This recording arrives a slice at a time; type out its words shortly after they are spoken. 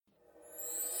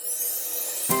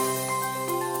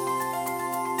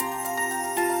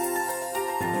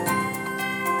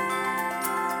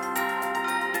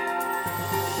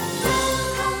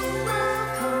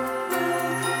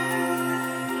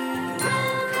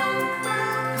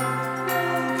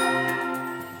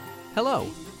Hello,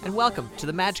 and welcome to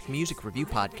the Magic Music Review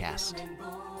Podcast.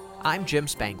 I'm Jim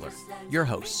Spangler, your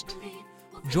host.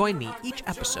 Join me each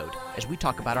episode as we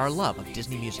talk about our love of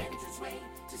Disney music.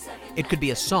 It could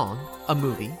be a song, a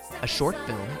movie, a short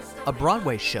film, a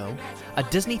Broadway show, a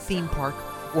Disney theme park,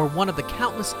 or one of the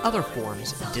countless other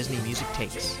forms Disney music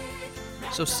takes.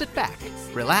 So sit back,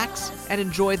 relax, and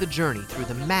enjoy the journey through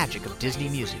the magic of Disney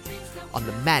music on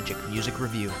the Magic Music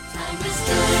Review.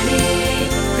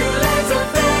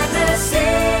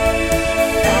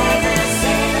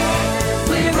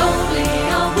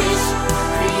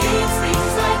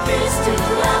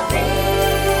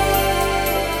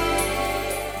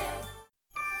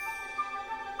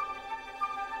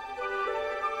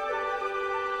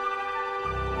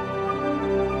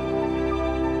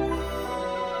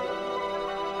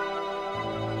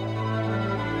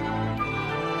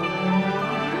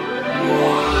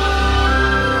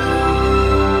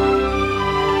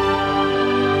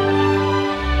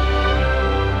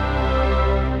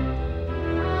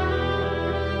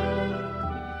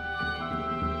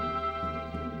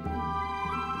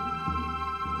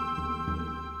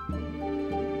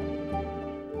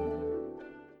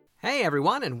 Hey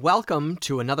everyone, and welcome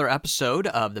to another episode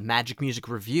of the Magic Music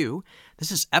Review.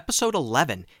 This is episode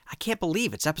 11. I can't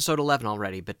believe it's episode 11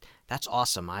 already, but that's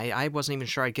awesome. I wasn't even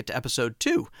sure I'd get to episode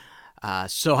 2,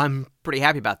 so I'm pretty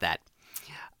happy about that.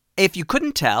 If you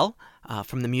couldn't tell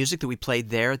from the music that we played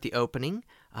there at the opening,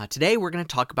 today we're going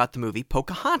to talk about the movie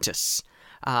Pocahontas.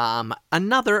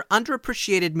 Another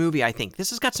underappreciated movie, I think. This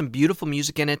has got some beautiful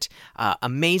music in it,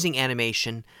 amazing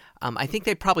animation. I think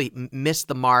they probably missed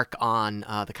the mark on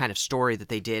the kind of story that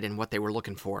they did and what they were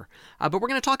looking for. But we're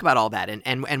going to talk about all that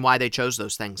and why they chose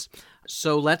those things.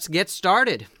 So let's get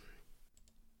started.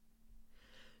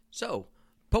 So,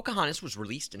 Pocahontas was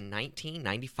released in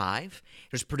 1995.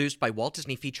 It was produced by Walt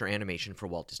Disney Feature Animation for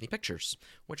Walt Disney Pictures,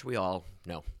 which we all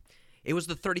know. It was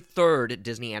the 33rd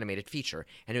Disney animated feature,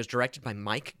 and it was directed by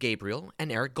Mike Gabriel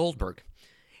and Eric Goldberg.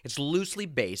 It's loosely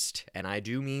based, and I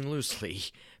do mean loosely,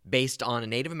 based on a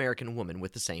Native American woman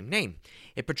with the same name.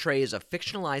 It portrays a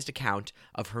fictionalized account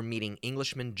of her meeting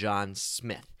Englishman John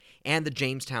Smith and the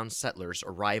Jamestown settlers'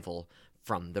 arrival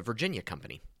from the Virginia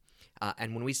Company.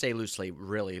 And when we say loosely,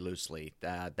 really loosely,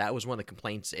 that was one of the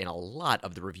complaints in a lot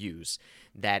of the reviews,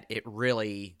 that it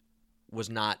really was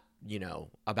not,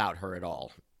 about her at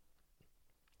all.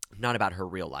 Not about her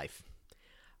real life.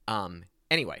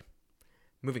 Anyway,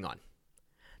 moving on.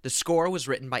 The score was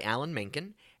written by Alan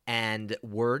Menken and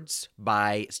words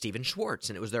by Stephen Schwartz,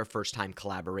 and it was their first-time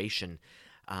collaboration.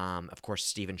 Of course,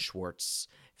 Stephen Schwartz,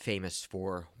 famous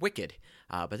for Wicked,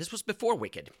 but this was before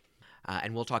Wicked,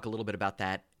 and we'll talk a little bit about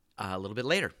that a little bit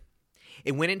later.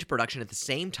 It went into production at the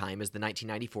same time as the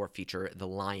 1994 feature The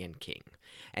Lion King,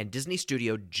 and Disney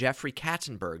studio Jeffrey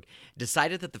Katzenberg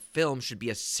decided that the film should be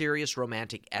a serious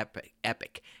romantic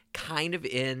epic, kind of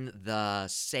in the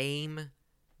same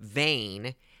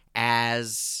vein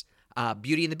as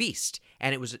Beauty and the Beast,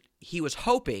 and he was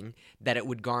hoping that it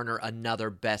would garner another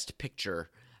Best Picture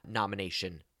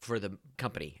nomination for the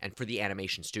company and for the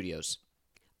animation studios.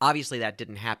 Obviously, that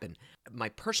didn't happen. My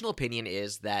personal opinion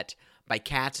is that by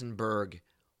Katzenberg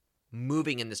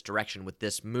moving in this direction with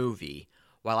this movie,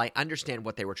 while I understand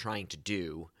what they were trying to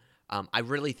do, I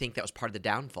really think that was part of the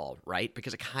downfall, right?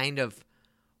 Because it kind of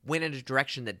went in a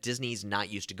direction that Disney's not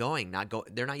used to going.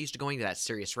 They're not used to going to that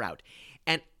serious route.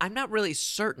 And I'm not really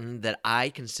certain that I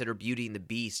consider Beauty and the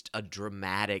Beast a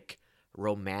dramatic,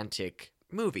 romantic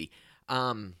movie.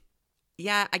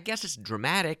 Yeah, I guess it's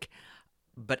dramatic,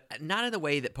 but not in the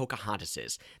way that Pocahontas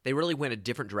is. They really went a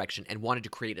different direction and wanted to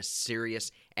create a serious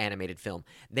animated film.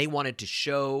 They wanted to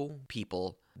show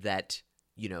people that,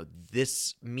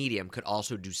 this medium could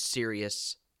also do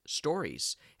serious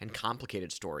stories and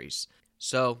complicated stories.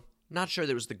 So, not sure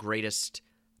that it was the greatest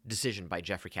decision by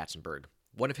Jeffrey Katzenberg.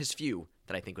 One of his few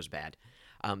that I think was bad.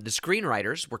 The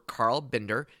screenwriters were Carl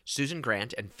Binder, Susan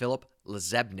Grant, and Philip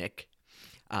Lezebnik,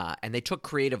 and they took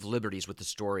creative liberties with the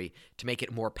story to make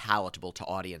it more palatable to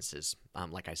audiences,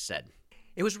 like I said.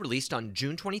 It was released on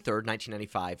June 23rd,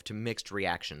 1995, to mixed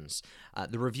reactions.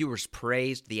 The reviewers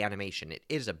praised the animation. It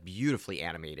is a beautifully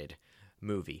animated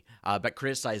movie, but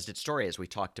criticized its story, as we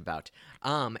talked about.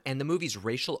 And the movie's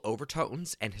racial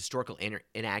overtones and historical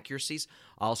inaccuracies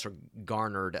also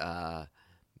garnered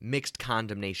mixed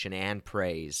condemnation and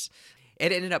praise.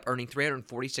 It ended up earning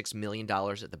 $346 million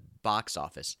at the box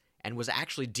office and was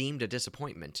actually deemed a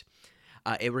disappointment.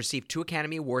 It received 2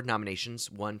 Academy Award nominations,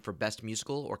 one for Best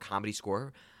Musical or Comedy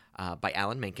Score by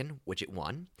Alan Menken, which it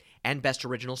won, and Best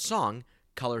Original Song,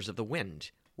 Colors of the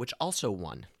Wind, which also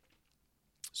won.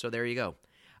 So there you go.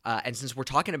 And since we're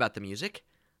talking about the music,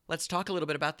 Let's talk a little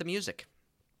bit about the music.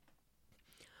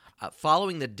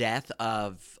 Following the death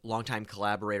of longtime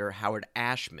collaborator Howard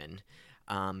Ashman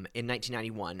in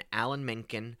 1991, Alan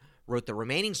Menken wrote the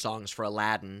remaining songs for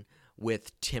Aladdin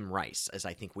with Tim Rice, as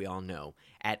I think we all know,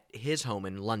 at his home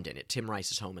in London, at Tim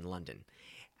Rice's home in London.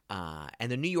 And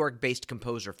the New York-based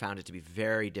composer found it to be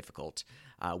very difficult.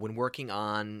 When working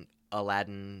on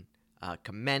Aladdin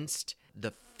commenced,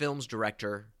 the film's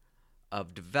director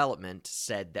of development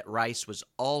said that Rice was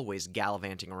always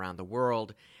gallivanting around the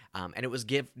world, and it was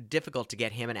difficult to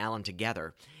get him and Alan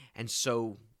together. And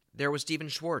so there was Stephen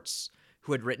Schwartz,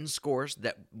 who had written scores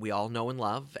that we all know and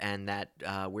love and that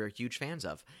we're huge fans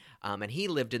of. And he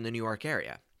lived in the New York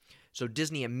area. So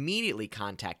Disney immediately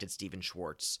contacted Stephen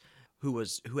Schwartz,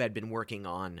 who had been working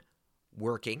on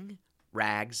Working,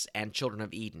 Rags, and Children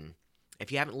of Eden.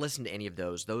 If you haven't listened to any of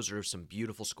those are some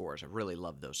beautiful scores. I really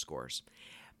love those scores.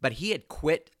 But he had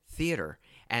quit theater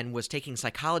and was taking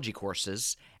psychology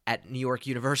courses at New York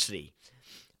University.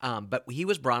 But he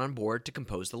was brought on board to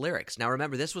compose the lyrics. Now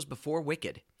remember, this was before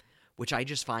Wicked, which I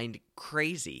just find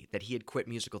crazy that he had quit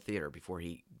musical theater before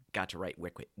he got to write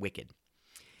Wicked.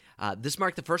 This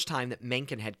marked the first time that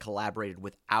Menken had collaborated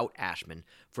without Ashman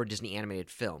for a Disney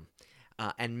animated film.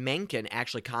 And Menken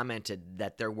actually commented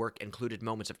that their work included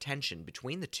moments of tension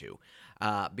between the two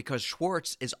because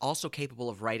Schwartz is also capable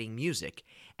of writing music,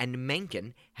 and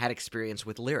Menken had experience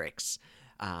with lyrics.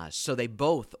 So they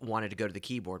both wanted to go to the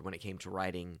keyboard when it came to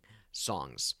writing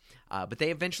songs. But they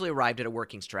eventually arrived at a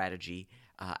working strategy,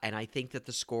 and I think that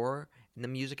the score and the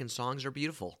music and songs are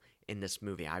beautiful in this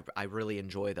movie. I really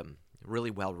enjoy them. Really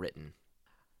well written.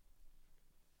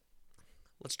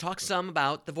 Let's talk some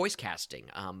about the voice casting.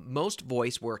 Most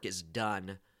voice work is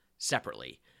done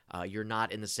separately. You're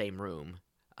not in the same room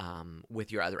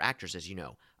with your other actors, as you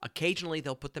know. Occasionally,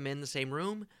 they'll put them in the same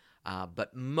room,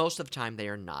 but most of the time they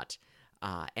are not.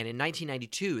 And in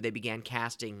 1992, they began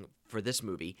casting for this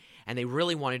movie, and they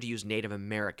really wanted to use Native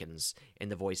Americans in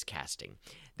the voice casting.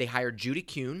 They hired Judy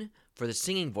Kuhn for the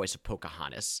singing voice of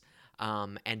Pocahontas,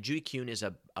 and Judy Kuhn is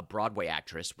a Broadway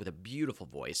actress with a beautiful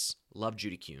voice. Love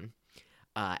Judy Kuhn.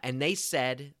 And they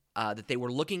said that they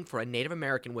were looking for a Native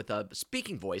American with a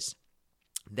speaking voice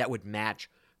that would match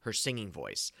her singing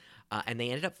voice. And they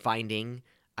ended up finding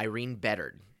Irene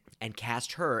Bedard and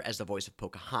cast her as the voice of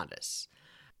Pocahontas.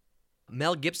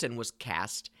 Mel Gibson was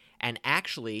cast and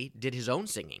actually did his own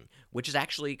singing, which is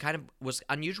actually was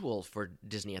unusual for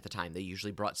Disney at the time. They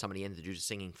usually brought somebody in to do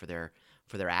singing for their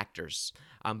actors.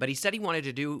 But he said he wanted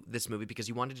to do this movie because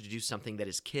he wanted to do something that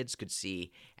his kids could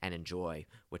see and enjoy,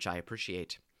 which I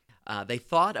appreciate. They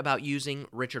thought about using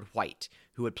Richard White,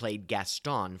 who had played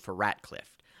Gaston for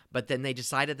Ratcliffe, but then they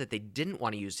decided that they didn't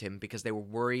want to use him because they were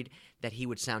worried that he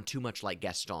would sound too much like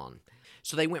Gaston.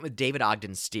 So they went with David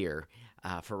Ogden Stier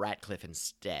for Ratcliffe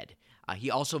instead. He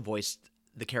also voiced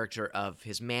the character of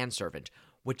his manservant,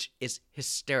 which is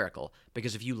hysterical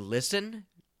because if you listen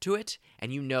to it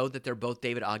and you know that they're both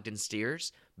David Ogden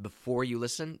Stiers before you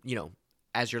listen,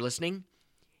 as you're listening,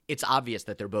 it's obvious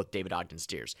that they're both David Ogden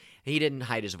Stiers. He didn't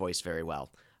hide his voice very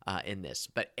well in this,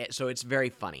 so it's very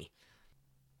funny.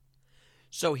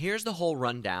 So here's the whole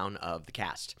rundown of the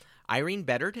cast. Irene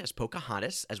Bedard as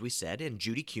Pocahontas, as we said, and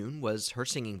Judy Kuhn was her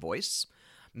singing voice.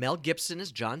 Mel Gibson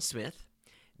as John Smith.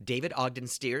 David Ogden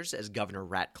Stiers as Governor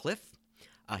Ratcliffe.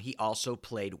 He also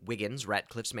played Wiggins,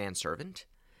 Ratcliffe's manservant.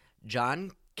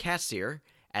 John Cassier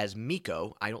as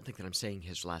Miko. I don't think that I'm saying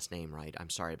his last name right.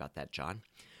 I'm sorry about that, John.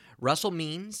 Russell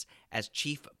Means as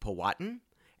Chief Powhatan.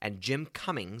 And Jim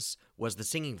Cummings was the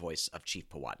singing voice of Chief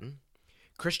Powhatan.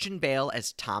 Christian Bale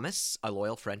as Thomas, a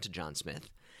loyal friend to John Smith.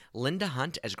 Linda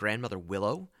Hunt as Grandmother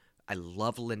Willow. I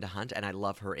love Linda Hunt, and I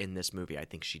love her in this movie. I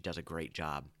think she does a great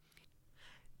job.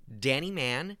 Danny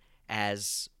Mann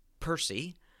as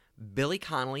Percy. Billy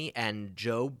Connolly and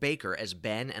Joe Baker as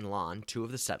Ben and Lon, two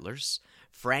of the settlers.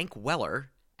 Frank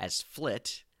Weller as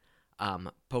Flit,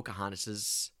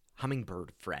 Pocahontas'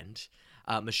 hummingbird friend.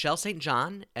 Michelle St.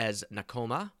 John as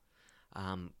Nakoma,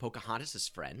 Pocahontas'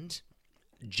 friend.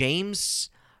 James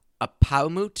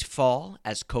Apaumoot Fall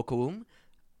as Kokoum,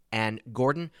 and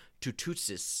Gordon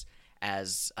Tututsis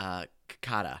as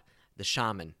Kakata, the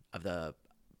shaman of the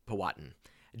Powhatan.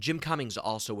 Jim Cummings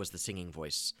also was the singing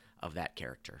voice of that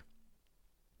character.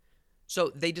 So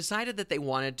they decided that they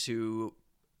wanted to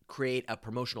create a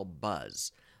promotional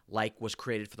buzz like was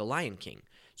created for The Lion King.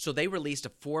 So they released a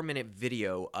 4-minute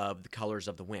video of The Colors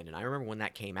of the Wind. And I remember when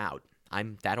that came out.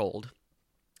 I'm that old.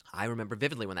 I remember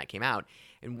vividly when that came out.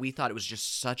 And we thought it was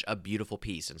just such a beautiful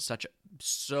piece and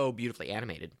so beautifully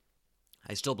animated.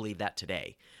 I still believe that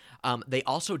today. They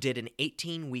also did an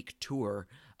 18-week tour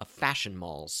of fashion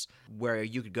malls where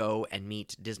you could go and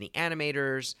meet Disney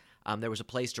animators. There was a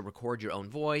place to record your own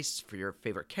voice for your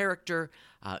favorite character.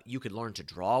 You could learn to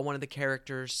draw one of the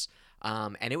characters,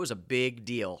 and it was a big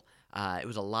deal. It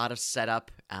was a lot of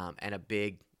setup and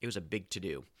it was a big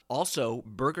to-do. Also,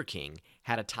 Burger King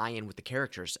had a tie-in with the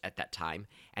characters at that time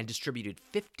and distributed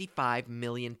 55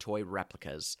 million toy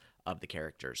replicas of the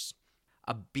characters.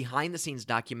 A behind-the-scenes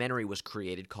documentary was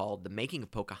created called The Making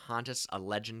of Pocahontas: A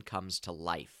Legend Comes to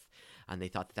Life, and they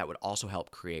thought that would also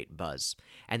help create buzz.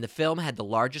 And the film had the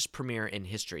largest premiere in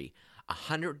history,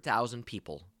 100,000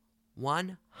 people.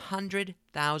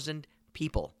 100,000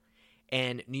 people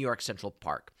in New York Central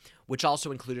Park, which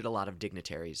also included a lot of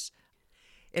dignitaries.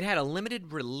 It had a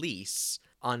limited release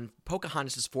on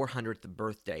Pocahontas' 400th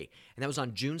birthday, and that was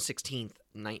on June 16th,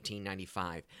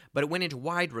 1995, but it went into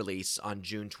wide release on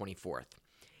June 24th.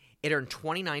 It earned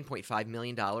 $29.5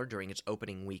 million during its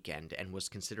opening weekend and was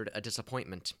considered a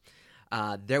disappointment.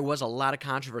 There was a lot of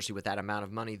controversy with that amount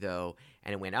of money, though,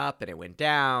 and it went up and it went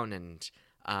down, and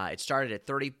it started at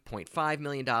 $30.5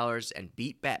 million and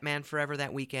beat Batman Forever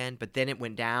that weekend, but then it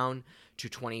went down to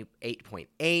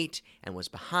 $28.8 and was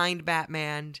behind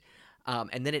Batman,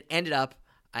 and then it ended up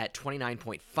at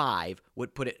 $29.5,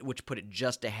 which put it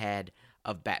just ahead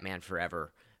of Batman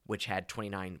Forever, which had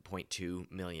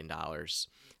 $29.2 million.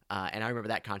 And I remember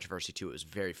that controversy, too. It was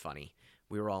very funny.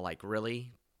 We were all like,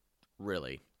 really?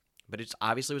 Really? But it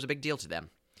obviously was a big deal to them.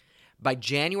 By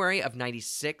January of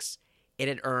 96, it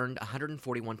had earned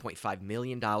 $141.5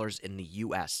 million in the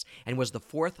U.S. and was the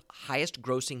fourth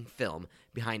highest-grossing film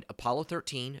behind Apollo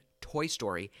 13, Toy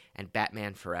Story, and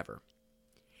Batman Forever.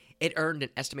 It earned an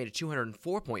estimated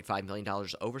 $204.5 million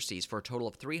overseas for a total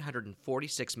of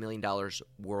 $346 million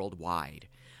worldwide.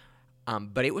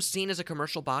 But it was seen as a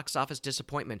commercial box office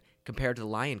disappointment compared to The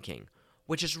Lion King,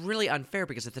 which is really unfair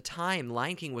because at the time,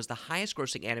 Lion King was the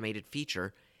highest-grossing animated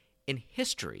feature in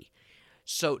history.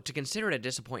 So to consider it a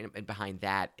disappointment behind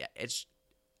that,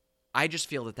 I just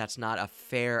feel that that's not a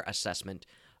fair assessment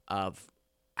of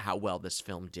how well this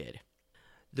film did.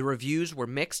 The reviews were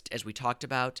mixed, as we talked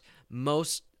about.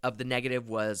 Most of the negative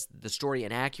was the story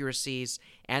inaccuracies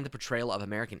and the portrayal of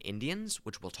American Indians,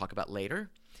 which we'll talk about later.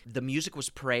 The music was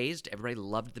praised. Everybody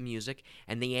loved the music.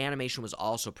 And the animation was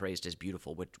also praised as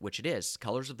beautiful, which it is.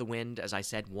 Colors of the Wind, as I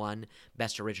said, won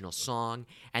Best Original Song.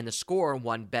 And the score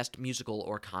won Best Musical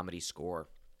or Comedy Score.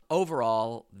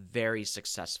 Overall, very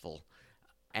successful.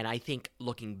 And I think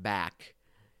looking back,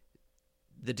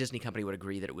 the Disney company would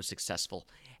agree that it was successful.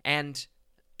 And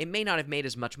it may not have made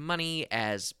as much money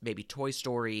as maybe Toy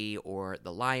Story or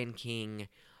The Lion King,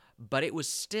 but it was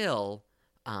still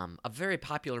a very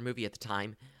popular movie at the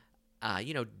time.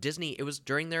 Disney, it was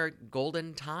during their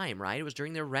golden time, right? It was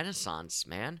during their renaissance,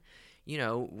 man.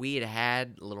 We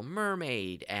had Little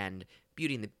Mermaid and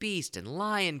Beauty and the Beast and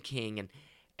Lion King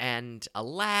and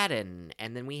Aladdin,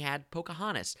 and then we had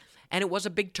Pocahontas. And it was a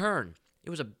big turn.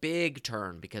 It was a big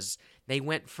turn because they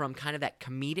went from kind of that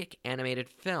comedic animated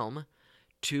film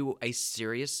to a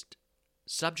serious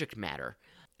subject matter.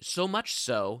 So much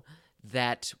so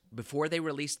that before they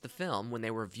released the film, when they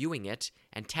were viewing it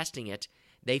and testing it,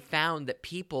 they found that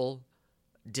people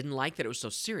didn't like that it was so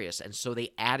serious, and so they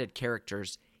added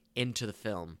characters into the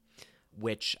film,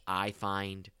 which I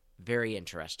find very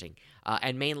interesting.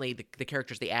 And mainly the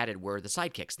characters they added were the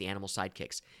sidekicks, the animal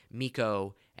sidekicks,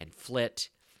 Meeko and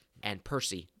Flit and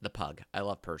Percy the pug. I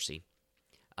love Percy.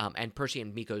 And Percy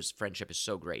and Meeko's friendship is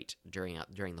so great during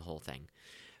the whole thing.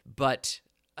 But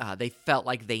they felt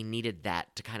like they needed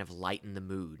that to kind of lighten the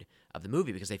mood of the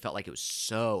movie because they felt like it was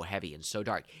so heavy and so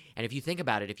dark. And if you think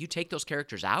about it, if you take those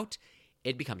characters out,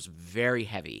 it becomes very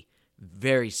heavy,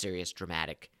 very serious,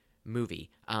 dramatic movie,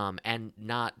 and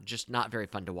not very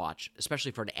fun to watch,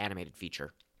 especially for an animated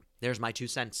feature. There's my 2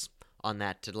 cents on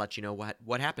that to let you know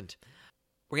what happened.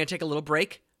 We're going to take a little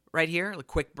break right here, a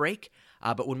quick break.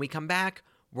 But when we come back,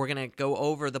 we're going to go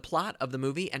over the plot of the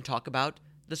movie and talk about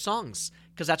the songs,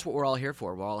 because that's what we're all here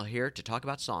for. We're all here to talk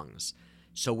about songs.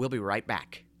 So we'll be right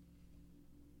back.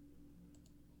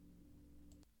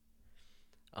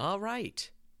 All right,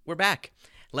 we're back.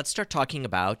 Let's start talking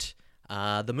about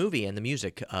the movie and the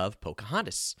music of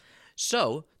Pocahontas.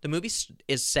 So, the movie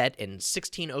is set in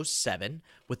 1607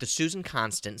 with the Susan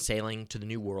Constant sailing to the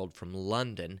New World from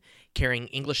London, carrying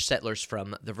English settlers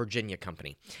from the Virginia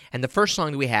Company. And the first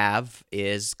song that we have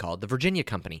is called The Virginia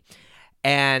Company.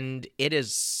 And it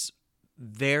is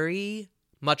very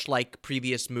much like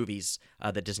previous movies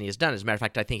that Disney has done. As a matter of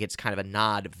fact, I think it's kind of a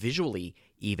nod visually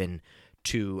even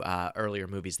to earlier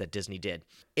movies that Disney did.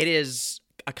 It is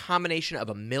a combination of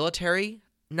a military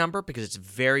number because it's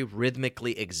very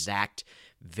rhythmically exact,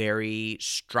 very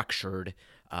structured,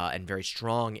 and very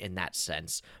strong in that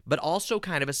sense, but also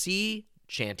kind of a sea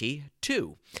shanty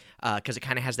too, because it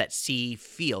kind of has that sea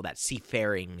feel, that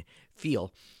seafaring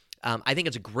feel. I think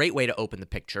it's a great way to open the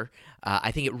picture.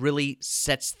 I think it really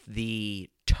sets the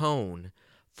tone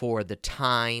for the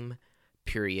time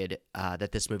period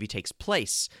that this movie takes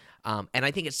place. And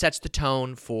I think it sets the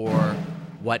tone for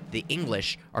what the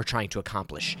English are trying to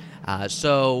accomplish.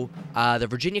 So the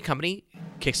Virginia Company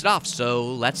kicks it off.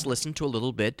 So let's listen to a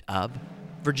little bit of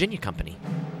Virginia Company.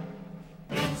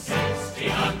 In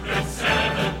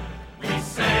 1607, we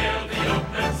sailed the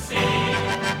open sea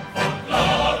for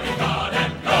glory, God,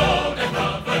 and gold, and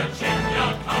the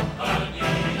Virginia Company.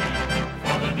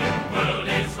 For the New World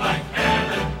is like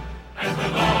heaven, and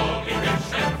we'll all be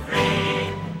rich and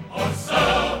free. Or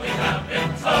so we have been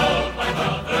told by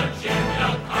the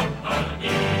Virginia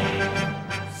Company.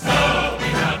 So we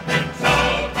have been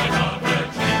told by the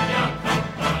Virginia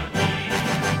Company.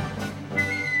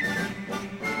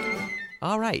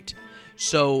 All right.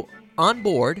 So on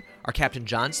board are Captain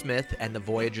John Smith and the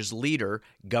voyage's leader,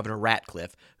 Governor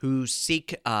Ratcliffe,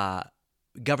 Governor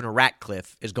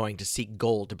Ratcliffe is going to seek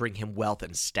gold to bring him wealth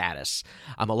and status.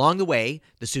 Along the way,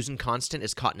 the Susan Constant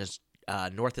is caught in a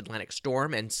North Atlantic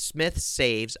storm, and Smith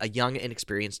saves a young,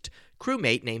 inexperienced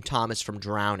crewmate named Thomas from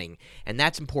drowning. And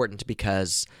that's important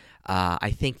because I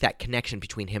think that connection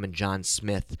between him and John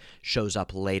Smith shows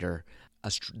up later,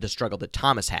 the struggle that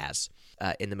Thomas has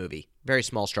in the movie. Very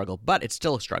small struggle, but it's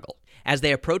still a struggle. As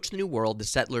they approach the New World, the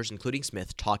settlers, including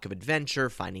Smith, talk of adventure,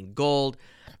 finding gold,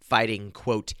 fighting,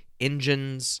 quote,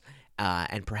 Injuns,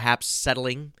 and perhaps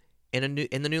settling in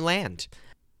the new land.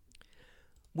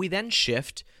 We then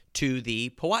shift to the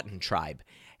Powhatan tribe,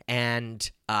 and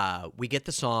we get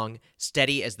the song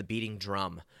Steady as the Beating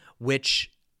Drum, which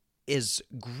is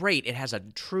great. It has a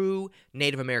true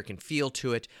Native American feel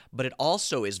to it, but it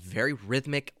also is very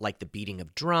rhythmic, like the beating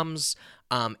of drums,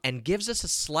 and gives us a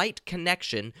slight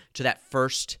connection to that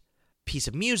first piece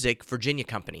of music, Virginia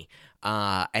Company.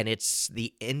 And it's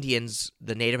the Indians,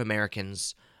 the Native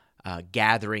Americans,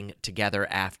 gathering together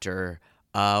after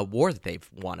a war that they've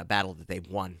won, a battle that they've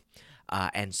won.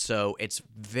 And so it's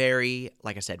very,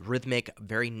 like I said, rhythmic,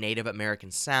 very Native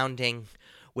American sounding,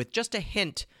 with just a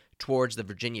hint towards the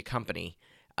Virginia Company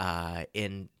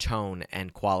in tone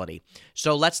and quality.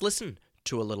 So let's listen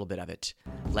to a little bit of it.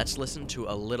 Let's listen to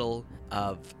a little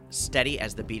of Steady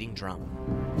as the Beating Drum.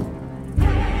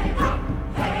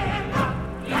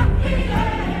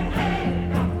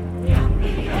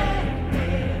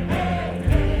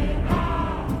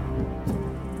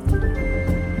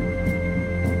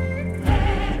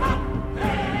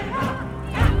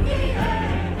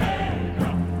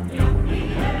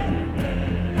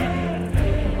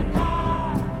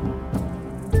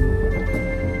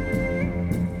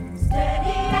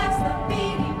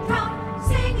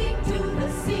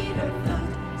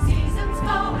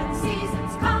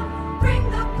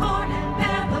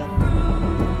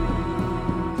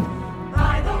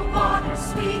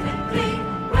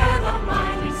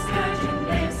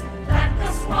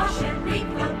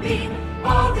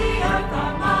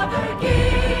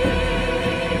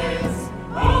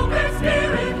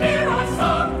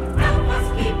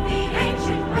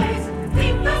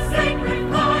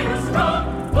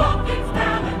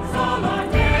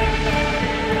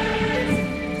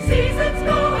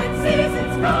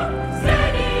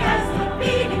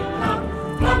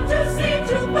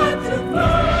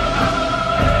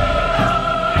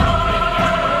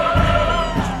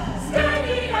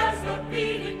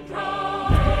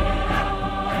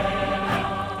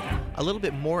 A little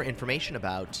bit more information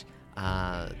about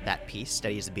that piece,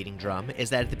 Steady as a Beating Drum,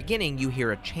 is that at the beginning you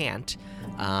hear a chant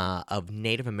of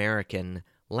Native American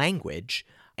language,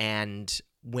 and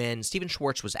when Stephen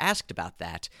Schwartz was asked about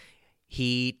that,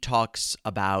 he talks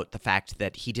about the fact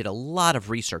that he did a lot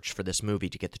of research for this movie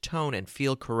to get the tone and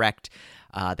feel correct.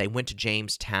 They went to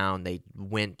Jamestown, they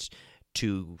went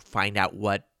to find out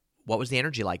what was the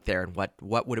energy like there, and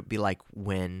what would it be like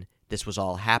when this was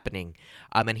all happening.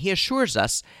 And he assures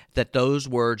us that those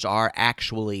words are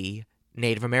actually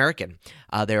Native American.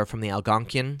 They're from the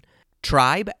Algonquian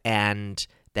tribe, and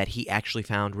that he actually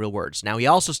found real words. Now, he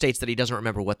also states that he doesn't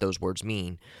remember what those words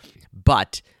mean,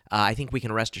 but I think we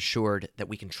can rest assured that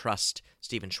we can trust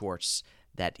Stephen Schwartz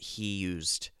that he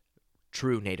used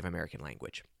true Native American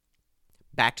language.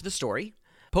 Back to the story.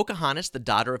 Pocahontas, the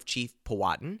daughter of Chief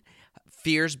Powhatan,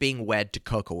 fears being wed to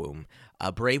Kocoum,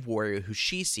 a brave warrior who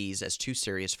she sees as too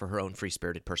serious for her own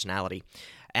free-spirited personality.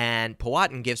 And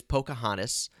Powhatan gives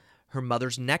Pocahontas her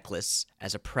mother's necklace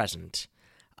as a present.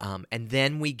 And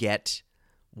then we get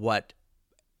what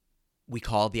we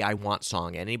call the I Want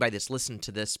song. And anybody that's listened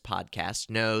to this podcast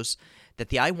knows that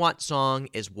the I Want song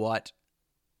is what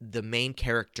the main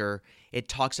character, it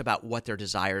talks about what their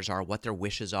desires are, what their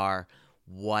wishes are,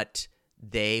 what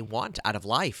they want out of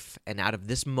life and out of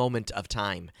this moment of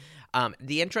time.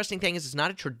 The interesting thing is it's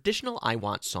not a traditional I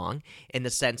Want song in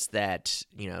the sense that,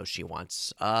 she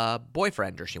wants a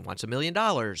boyfriend or she wants $1 million.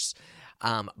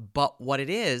 But what it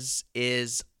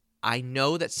is I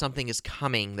know that something is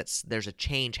coming, there's a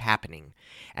change happening,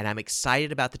 and I'm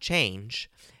excited about the change,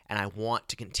 and I want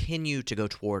to continue to go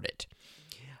toward it.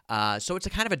 So it's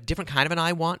a kind of a different kind of an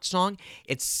I Want song.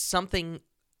 It's something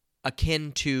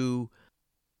akin to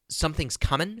Something's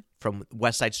Coming from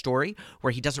West Side Story,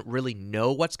 where he doesn't really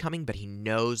know what's coming, but he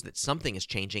knows that something is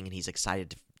changing, and he's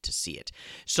excited to see it.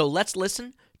 So let's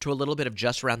listen to a little bit of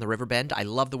Just Around the River Bend. I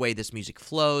love the way this music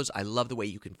flows. I love the way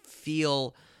you can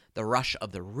feel the rush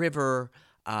of the river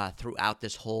throughout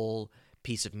this whole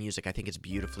piece of music. I think it's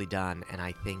beautifully done, and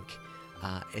I think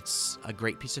it's a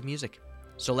great piece of music.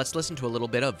 So let's listen to a little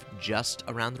bit of Just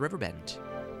Around the River Bend.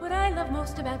 What I love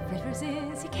most about rivers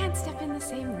is you can't step in the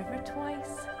same river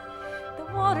twice. The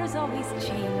water's always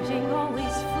changing,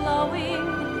 always flowing.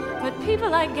 But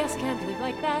people, I guess, can't live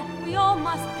like that. We all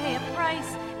must pay a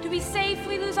price. To be safe,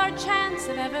 we lose our chance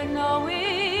of ever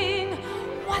knowing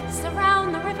what's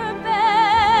around the river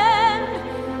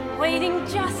bend, waiting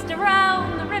just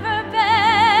around the river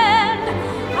bend.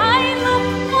 I look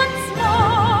once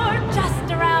more,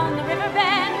 just around the river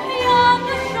bend, beyond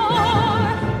the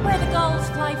shore, where the gulls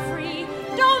fly free,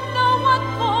 don't know what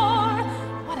for.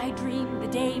 What I dream the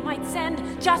day might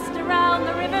send, just around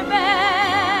the river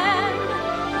bend,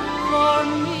 for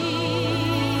me,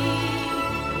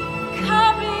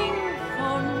 coming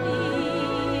for me.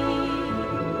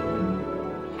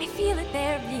 I feel it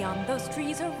there beyond those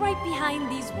trees, or right behind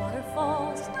these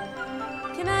waterfalls.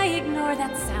 Can I ignore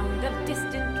that sound of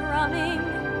distant drumming?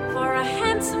 For a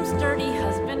handsome, sturdy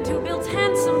husband who builds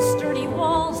handsome, sturdy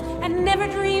walls and never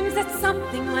dreams that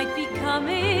something might be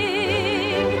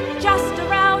coming. Just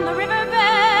around the river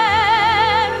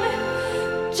bend,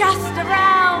 just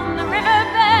around the river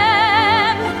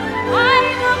bend. I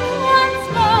look once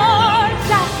more,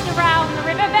 just around the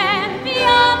river bend,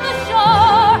 beyond the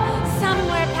shore,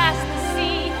 somewhere past the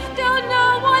sea, don't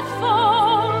know what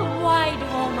for. Why do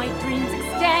all my dreams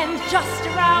extend just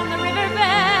around the river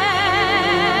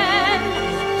bend,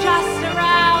 just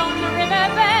around the river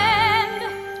bend?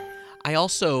 I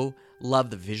also love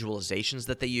the visualizations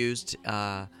that they used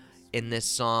in this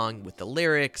song with the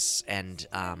lyrics and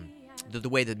the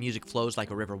way the music flows like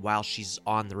a river while she's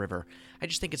on the river. I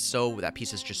just think that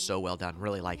piece is just so well done.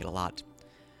 Really like it a lot.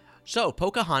 So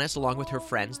Pocahontas, along with her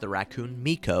friends, the raccoon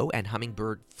Miko and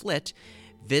hummingbird Flit,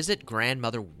 visit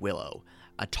Grandmother Willow,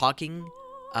 a talking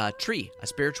tree, a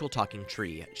spiritual talking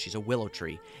tree. She's a willow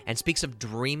tree, and speaks of a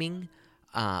dream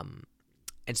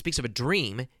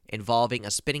involving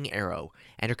a spinning arrow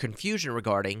and her confusion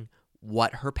regarding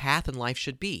what her path in life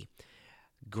should be.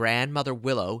 Grandmother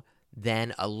Willow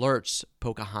then alerts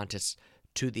Pocahontas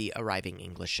to the arriving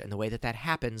English, and the way that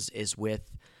happens is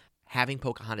with having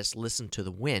Pocahontas listen to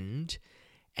the wind,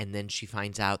 and then she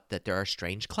finds out that there are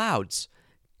strange clouds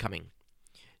coming.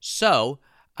 So,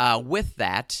 with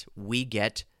that, we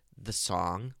get the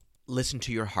song, Listen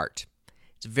to Your Heart.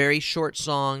 It's a very short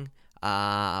song,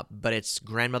 but it's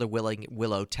Grandmother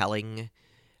Willow telling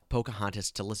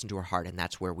Pocahontas to listen to her heart, and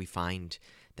that's where we find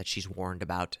that she's warned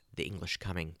about the English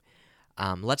coming.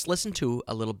 Let's listen to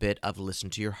a little bit of Listen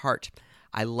to Your Heart.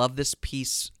 I love this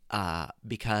piece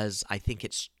because I think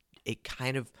it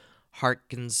kind of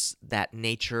harkens that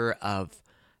nature of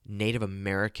Native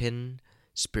American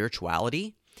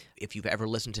spirituality. If you've ever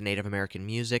listened to Native American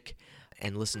music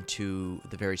and listened to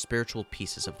the very spiritual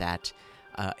pieces of that,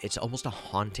 it's almost a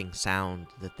haunting sound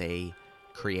that they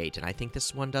create, and I think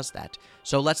this one does that.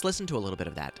 So let's listen to a little bit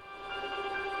of that.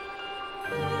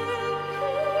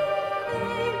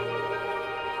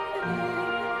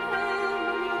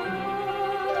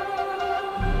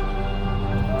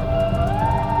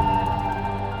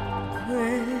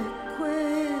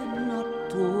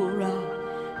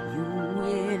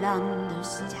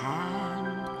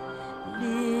 Understand.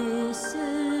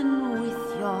 Listen with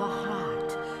your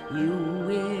heart, you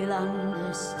will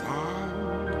understand.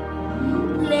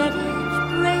 Let it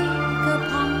break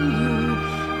upon you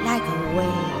like a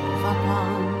wave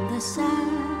upon the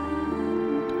sand.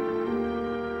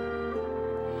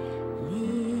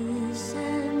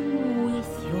 Listen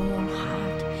with your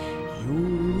heart, you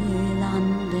will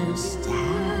understand.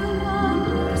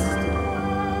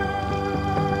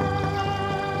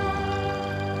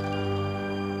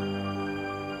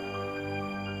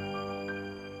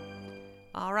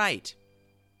 All right.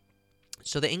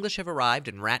 So the English have arrived,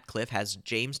 and Ratcliffe has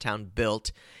Jamestown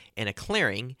built in a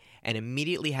clearing and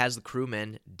immediately has the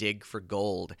crewmen dig for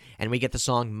gold. And we get the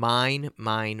song Mine,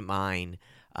 Mine, Mine.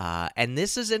 And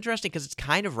this is interesting because it's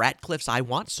kind of Ratcliffe's I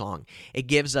Want song. It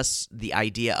gives us the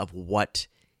idea of what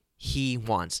he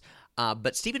wants.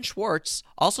 But Stephen Schwartz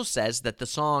also says that the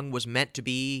song was meant to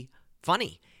be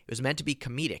funny. It was meant to be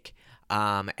comedic.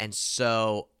 And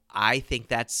so I think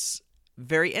that's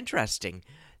very interesting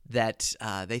that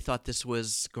they thought this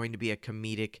was going to be a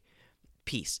comedic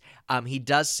piece. He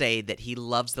does say that he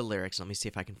loves the lyrics. Let me see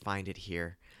if I can find it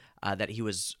here. That he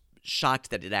was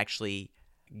shocked that it actually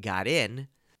got in.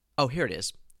 Oh, here it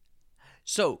is.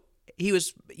 So he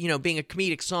was, being a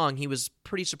comedic song, he was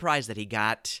pretty surprised that he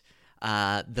got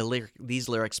these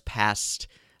lyrics past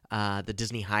the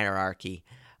Disney hierarchy,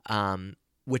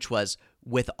 which was,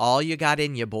 with all you got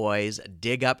in you, boys,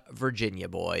 dig up Virginia,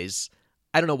 boys.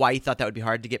 I don't know why he thought that would be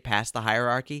hard to get past the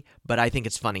hierarchy, but I think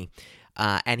it's funny.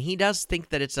 And he does think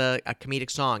that it's a comedic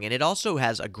song, and it also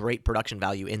has a great production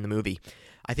value in the movie.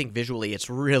 I think visually it's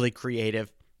really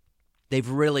creative. They've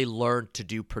really learned to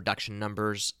do production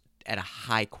numbers at a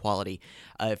high quality.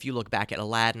 If you look back at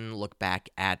Aladdin, look back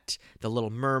at The Little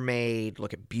Mermaid,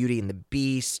 look at Beauty and the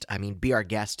Beast. I mean, Be Our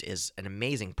Guest is an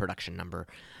amazing production number.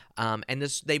 And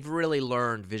they've really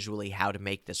learned visually how to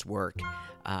make this work.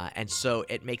 And so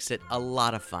it makes it a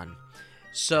lot of fun.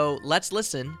 So let's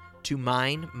listen to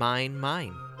Mine, Mine,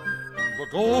 Mine. The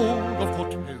gold of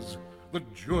Cortez, the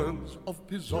jewels of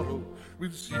Pizarro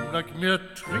will seem like mere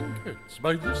trinkets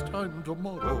by this time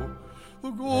tomorrow. The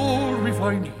gold we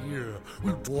find here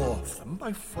will dwarf them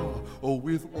by far. Oh,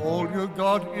 with all you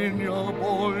got in your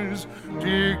boys,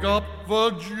 dig up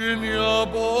Virginia,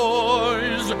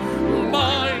 boys.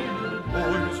 Mine,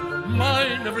 boys,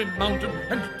 mine every mountain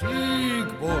and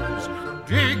dig, boys.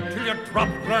 Dig till you drop,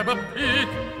 grab a pick,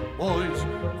 boys.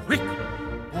 Quick,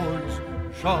 boys,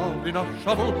 shove in a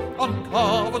shovel,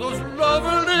 uncover those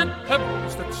lovely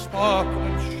pebbles that sparkle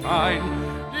and shine.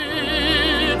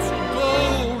 It's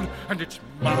gold, and it's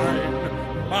mine,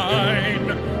 mine,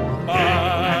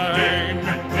 mine.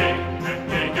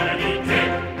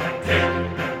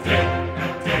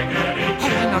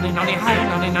 Hey, nonny, nonny, hi,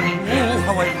 nonny, nonny. Oh,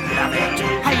 how I love it.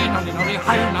 Hey, nonny, nonny,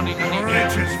 hi, nonny, nonny.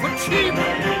 Riches for cheap.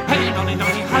 Hey, nonny,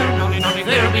 nonny, hi, nonny, nonny.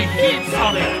 There'll be heaps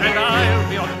on it, and I'll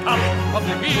be on top of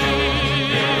the heap.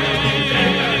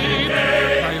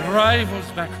 My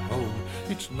rivals back home,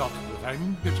 it's not that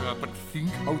I'm bitter, but think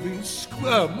how they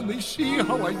squirm when they see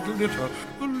how I glitter.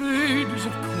 The ladies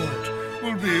of court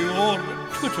will be all a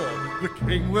twitter. The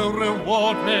king will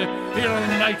reward me, he'll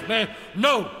knight me,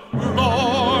 no,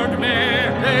 lord me.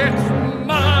 It's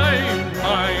mine,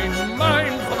 mine,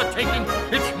 mine for the taking.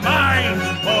 It's mine,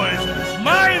 boys,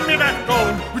 mine me that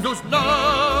gold with those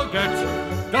nuggets,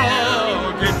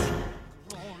 nuggets.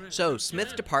 So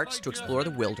Smith departs to explore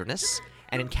the wilderness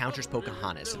and encounters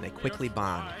Pocahontas, and they quickly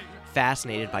bond,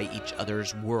 fascinated by each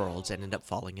other's worlds, and end up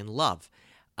falling in love.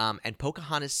 And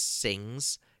Pocahontas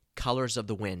sings Colors of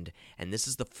the Wind, and this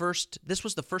was the first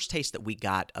taste that we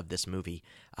got of this movie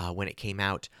when it came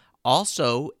out.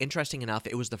 Also, interesting enough,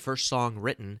 it was the first song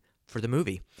written for the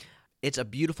movie. It's a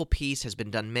beautiful piece, has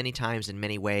been done many times in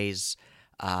many ways.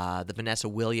 The Vanessa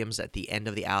Williams at the end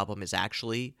of the album is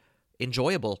actually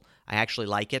enjoyable. I actually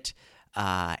like it.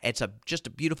 It's just a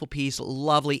beautiful piece,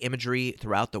 lovely imagery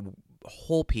throughout the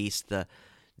whole piece.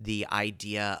 The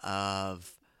idea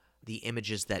of the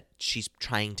images that she's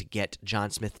trying to get John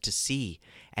Smith to see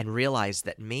and realize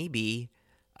that maybe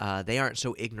they aren't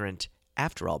so ignorant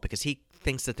after all, because he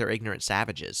thinks that they're ignorant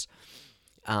savages.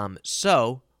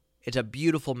 So it's a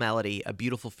beautiful melody, a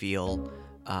beautiful feel,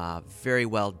 very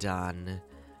well done.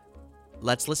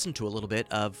 Let's listen to a little bit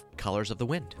of Colors of the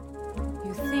Wind.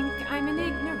 You think I'm an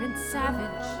ignorant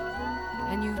savage,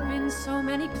 and you've been so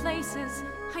many places,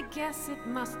 I guess it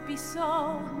must be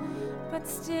so. But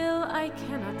still I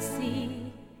cannot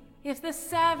see if the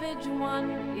savage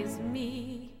one is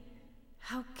me.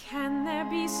 How can there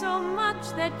be so much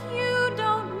that you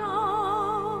don't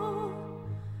know?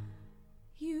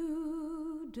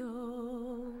 You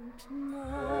don't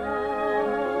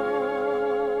know.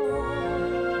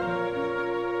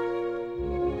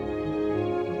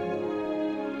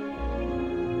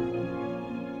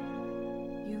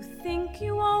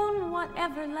 You own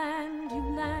whatever land you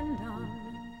land on.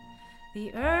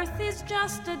 The earth is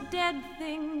just a dead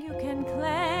thing you can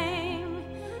claim.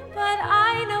 But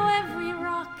I know every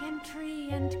rock and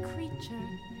tree and creature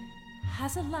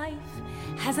has a life,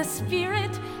 has a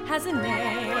spirit, has a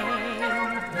name.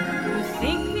 You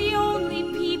think the only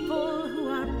people who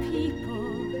are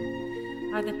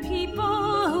the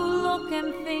people who look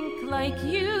and think like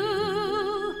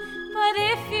you. But But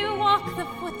if you walk the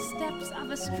footsteps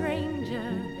of a stranger,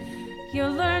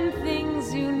 you'll learn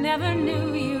things you never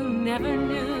knew,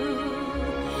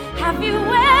 Have you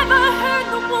ever heard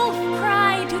the wolf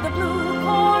cry to the blue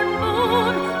corn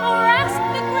moon, or asked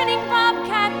the grinning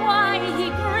bobcat why he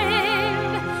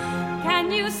grinned?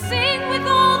 Can you sing with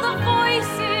all the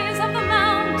voices of the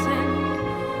mountain?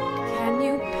 Can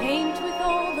you paint with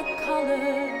all the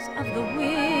colors of the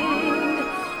wind?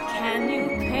 Can you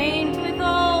paint with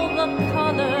all the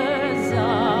colors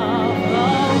of the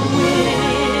wind?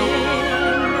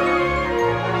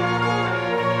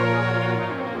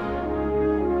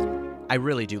 I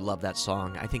really do love that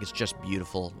song. I think it's just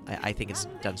beautiful. I think it's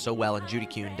done so well, and Judy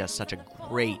Kuhn does such a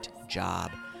great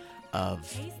job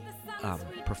of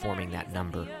performing that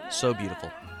number. So beautiful.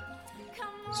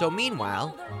 So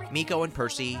meanwhile, Miko and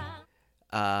Percy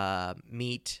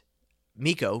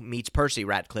Miko meets Percy,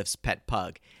 Ratcliffe's pet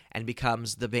pug, and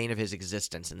becomes the bane of his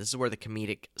existence. And this is where the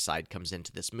comedic side comes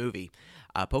into this movie.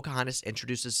 Pocahontas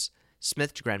introduces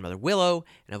Smith to Grandmother Willow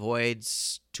and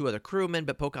avoids two other crewmen,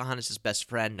 but Pocahontas' best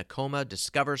friend, Nakoma,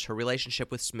 discovers her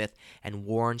relationship with Smith and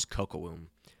warns Kocoum.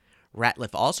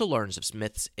 Ratcliffe also learns of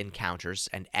Smith's encounters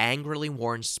and angrily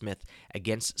warns Smith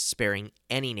against sparing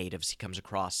any natives he comes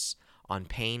across on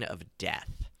pain of death.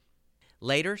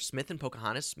 Later, Smith and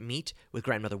Pocahontas meet with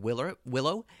Grandmother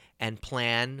Willow and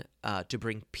plan to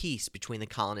bring peace between the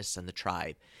colonists and the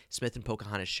tribe. Smith and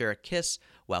Pocahontas share a kiss,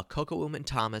 while Kocoum and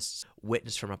Thomas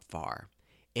witness from afar.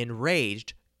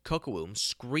 Enraged, Kocoum,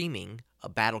 screaming a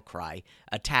battle cry,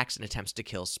 attacks and attempts to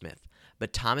kill Smith.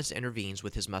 But Thomas intervenes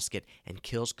with his musket and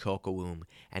kills Kocoum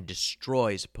and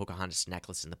destroys Pocahontas'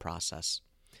 necklace in the process.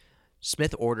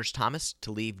 Smith orders Thomas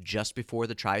to leave just before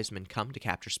the tribesmen come to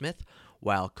capture Smith,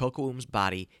 while Kocoum's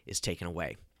body is taken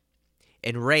away.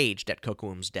 Enraged at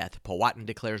Kocoum's death, Powhatan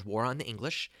declares war on the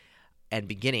English, and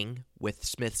beginning with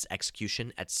Smith's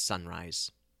execution at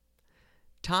sunrise.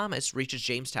 Thomas reaches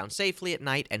Jamestown safely at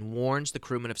night and warns the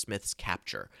crewmen of Smith's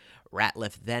capture.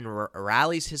 Ratcliffe then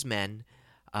rallies his men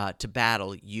to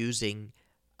battle, using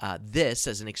this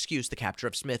as an excuse, the capture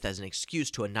of Smith as an excuse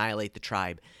to annihilate the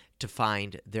tribe, to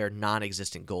find their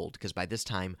non-existent gold, because by this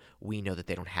time we know that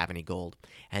they don't have any gold.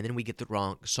 And then we get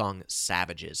the song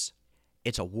Savages.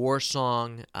 It's a war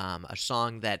song, a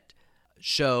song that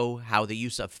show how the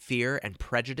use of fear and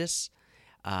prejudice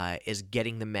is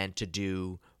getting the men to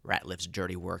do Ratcliffe's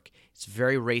dirty work. It's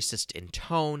very racist in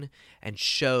tone and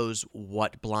shows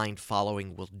what blind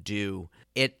following will do.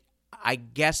 I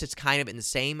guess it's kind of in the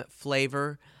same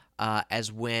flavor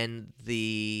as when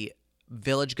the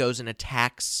village goes and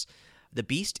attacks the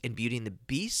Beast in Beauty and the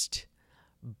Beast,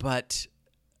 but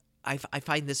I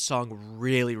find this song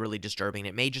really, really disturbing.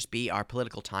 It may just be our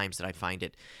political times that I find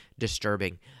it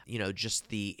disturbing. You know, just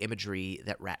the imagery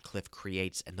that Ratcliffe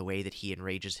creates and the way that he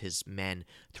enrages his men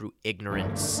through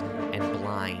ignorance and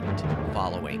blind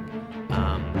following.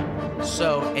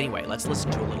 So anyway, let's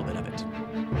listen to a little bit of it.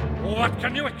 What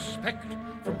can you expect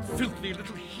from filthy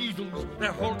little heathens?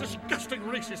 Their whole disgusting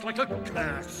race is like a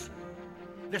curse.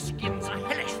 Their skins are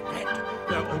hellish red.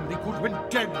 They're only good when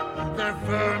dead. They're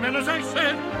vermin, as I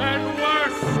said, and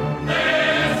worse.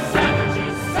 They're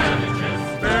savages,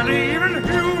 savages, Barely even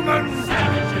human.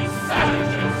 savages,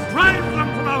 savages. Drive them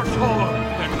from our shore.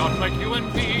 They're not like you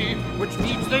and me, which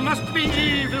means they must be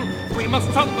evil. We must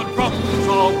sound the drums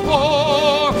of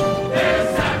war.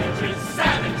 They're savages,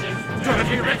 savages,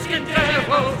 Dirty redskin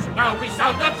devils, now we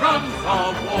sound the drums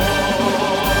of war.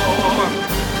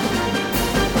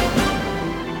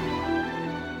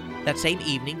 That same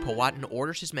evening, Powhatan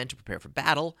orders his men to prepare for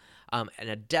battle, and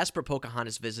a desperate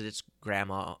Pocahontas visits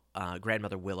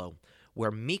Grandmother Willow,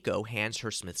 where Miko hands her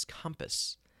Smith's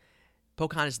compass.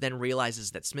 Pocahontas then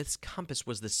realizes that Smith's compass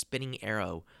was the spinning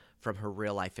arrow from her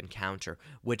real-life encounter,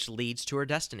 which leads to her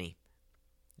destiny.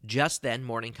 Just then,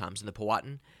 morning comes, and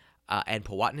Powhatan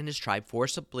and his tribe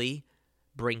forcibly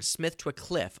bring Smith to a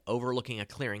cliff overlooking a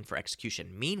clearing for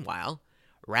execution. Meanwhile,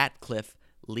 Ratcliffe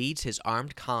leads his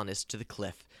armed colonists to the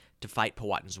cliff to fight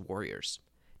Powhatan's warriors.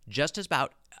 Just as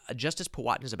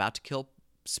Powhatan is about to kill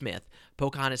Smith,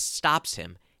 Pocahontas stops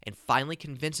him and finally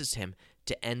convinces him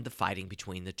to end the fighting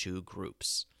between the two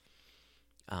groups.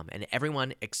 And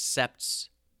everyone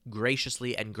accepts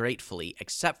graciously and gratefully,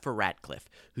 except for Ratcliffe,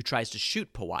 who tries to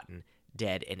shoot Powhatan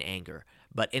dead in anger,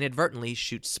 but inadvertently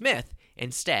shoots Smith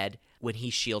instead when he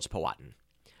shields Powhatan.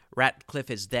 Ratcliffe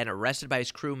is then arrested by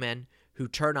his crewmen, who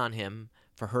turn on him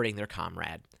for hurting their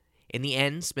comrade. In the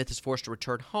end, Smith is forced to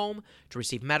return home to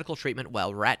receive medical treatment,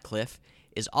 while Ratcliffe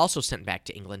is also sent back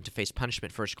to England to face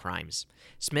punishment for his crimes.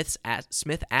 Smith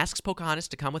asks Pocahontas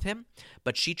to come with him,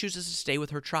 but she chooses to stay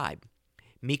with her tribe.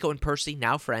 Miko and Percy,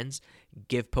 now friends,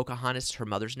 give Pocahontas her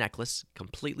mother's necklace,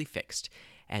 completely fixed,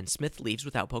 and Smith leaves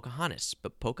without Pocahontas,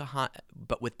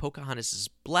 but with Pocahontas'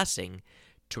 blessing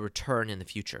to return in the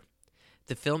future.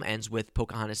 The film ends with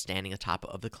Pocahontas standing atop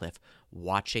of the cliff,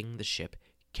 watching the ship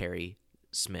carry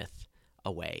Smith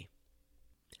away.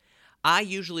 I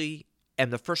usually am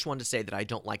the first one to say that I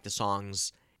don't like the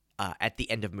songs at the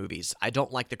end of movies. I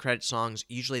don't like the credit songs.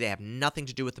 Usually they have nothing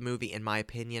to do with the movie, in my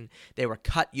opinion. They were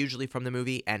cut usually from the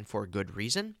movie, and for good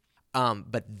reason.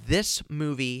 But this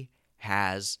movie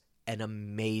has an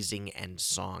amazing end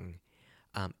song,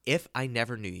 If I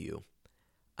Never Knew You.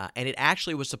 And it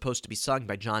actually was supposed to be sung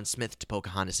by John Smith to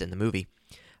Pocahontas in the movie,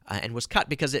 and was cut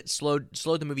because it slowed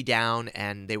the movie down,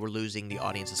 and they were losing the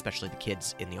audience, especially the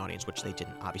kids in the audience, which they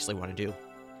didn't obviously want to do.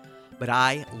 But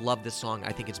I love this song.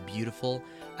 I think it's beautiful.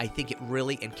 I think it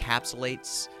really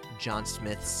encapsulates John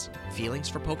Smith's feelings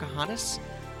for Pocahontas,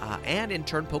 and in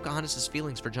turn, Pocahontas'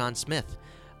 feelings for John Smith.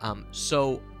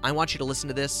 So I want you to listen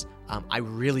to this. I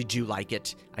really do like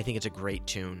it. I think it's a great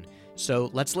tune.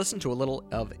 So let's listen to a little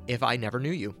of If I Never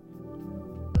Knew You.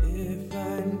 If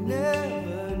I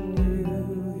never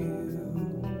knew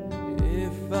you,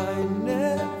 if I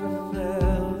never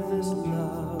felt this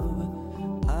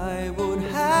love, I would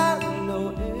have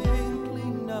no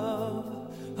inkling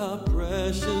of how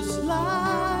precious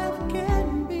life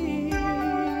can be.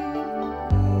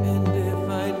 And if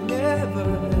I never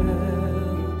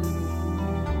held you,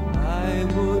 I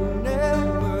would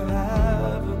never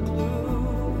have a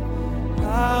clue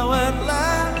how at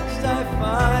last I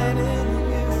find in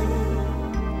you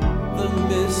the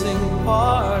missing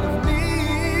part of me.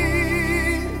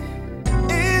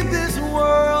 In this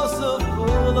world so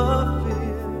full of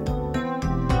fear,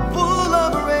 full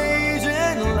of rage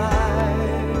and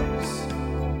lies,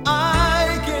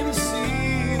 I can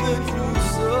see the truth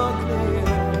so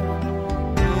clear.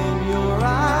 In your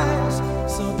eyes,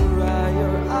 so dry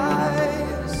your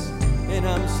eyes, and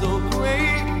I'm so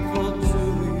grateful to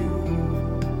you.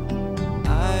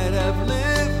 I'd have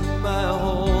lived my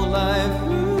whole life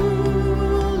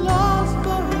through, lost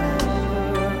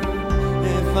forever,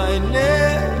 if I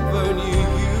never knew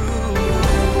you.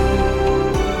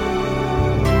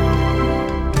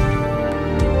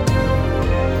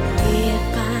 If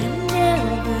I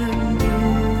never knew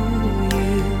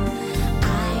you,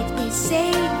 I'd be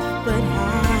safe but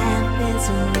half as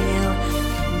real.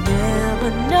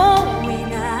 Never knowing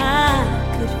I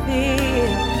could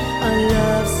feel a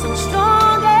love so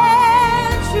strong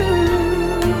and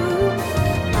true.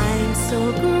 I'm so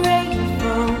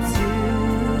grateful to you.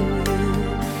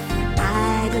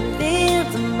 I'd have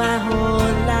lived my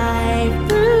whole life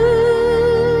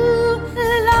through,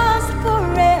 lost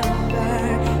forever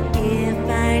if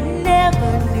I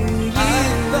never knew you. I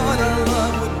thought our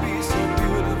love would be so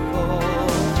beautiful.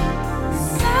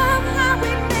 Somehow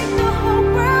we'd make the whole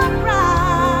world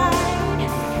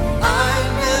right. I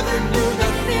never knew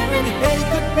that fear and hate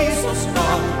could be so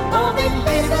strong. All they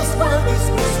made us were these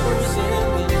whispers in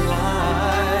the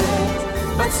night.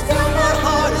 But still my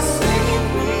heart is saying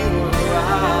we were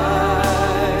right.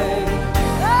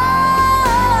 Oh,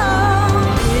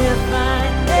 if I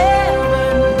never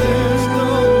knew There's no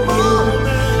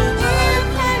moment if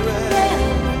I I never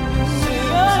seems knew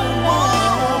a your love,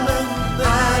 moment I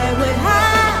that would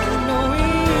have no if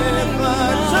reason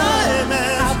our time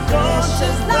has how gone so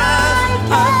precious fast,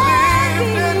 life I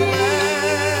can live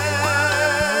at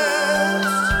be.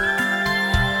 last.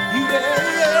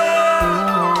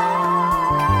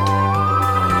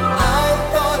 I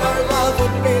thought our love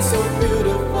would be so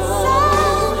beautiful. So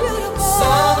beautiful.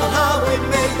 Somehow we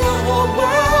made the whole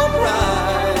world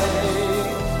right.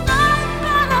 I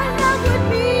thought our love would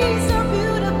be so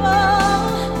beautiful.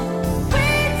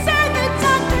 We'd turn the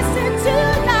darkness into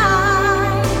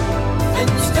light. And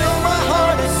still my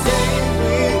heart is saying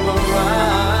we were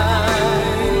right.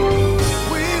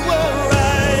 We were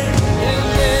right. And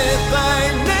if I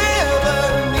never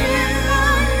knew you,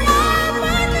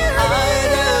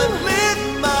 I'd have lived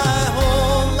my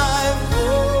whole life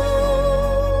through,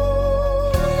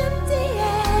 Empty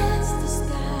as the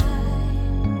sky,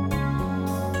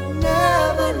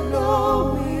 never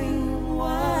knowing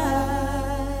why.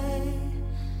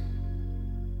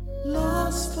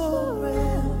 Lost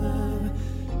forever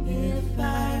if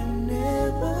I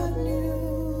never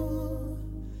knew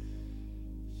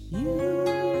you.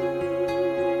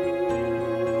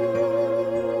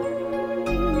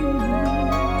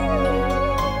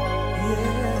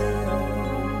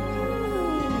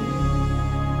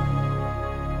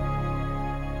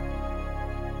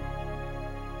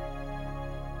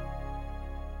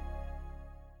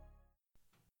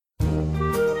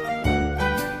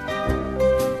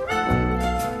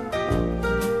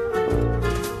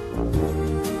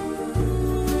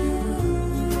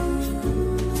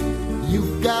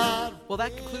 got Well,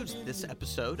 that concludes this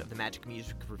episode of the Magic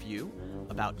Music Review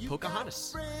about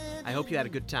Pocahontas. I hope you had a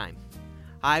good time.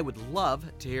 I would love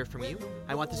to hear from you.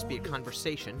 I want this to be a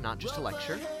conversation, not just a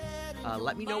lecture.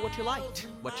 Let me know what you liked,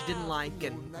 what you didn't like,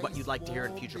 and what you'd like to hear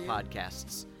in future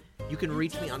podcasts. You can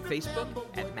reach me on Facebook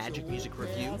at Magic Music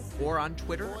Review, or on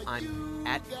Twitter, I'm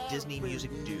at Disney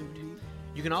Music Dude.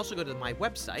 You can also go to my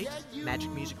website,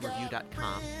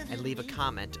 magicmusicreview.com, and leave a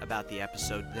comment about the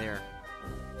episode there.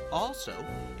 Also,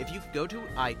 if you could go to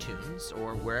iTunes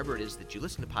or wherever it is that you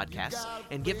listen to podcasts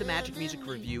and give the Magic Music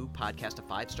Review podcast a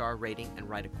 5-star rating and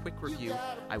write a quick review,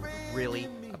 I would really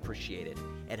appreciate it.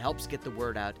 It helps get the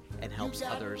word out and helps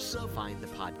others find the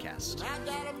podcast.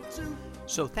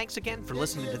 So thanks again for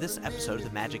listening to this episode of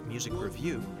the Magic Music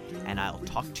Review, and I'll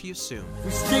talk to you soon.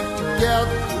 We stick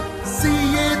together,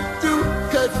 see it through,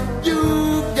 'cause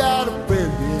you got a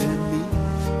friend in me.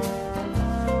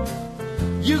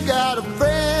 You got a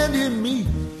friend in me.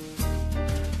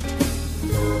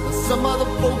 Some other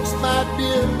folks might be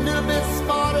a little bit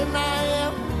smarter than I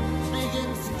am, big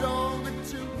and stronger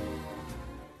too.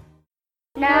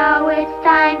 Now it's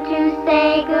time to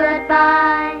say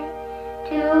goodbye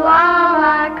to all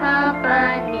our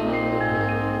company.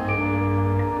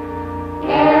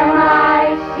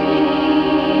 M-I-C.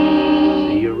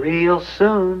 See you real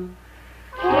soon.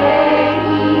 K-E-Y.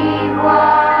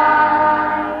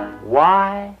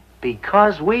 Why?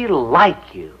 Because we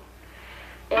like you.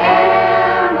 M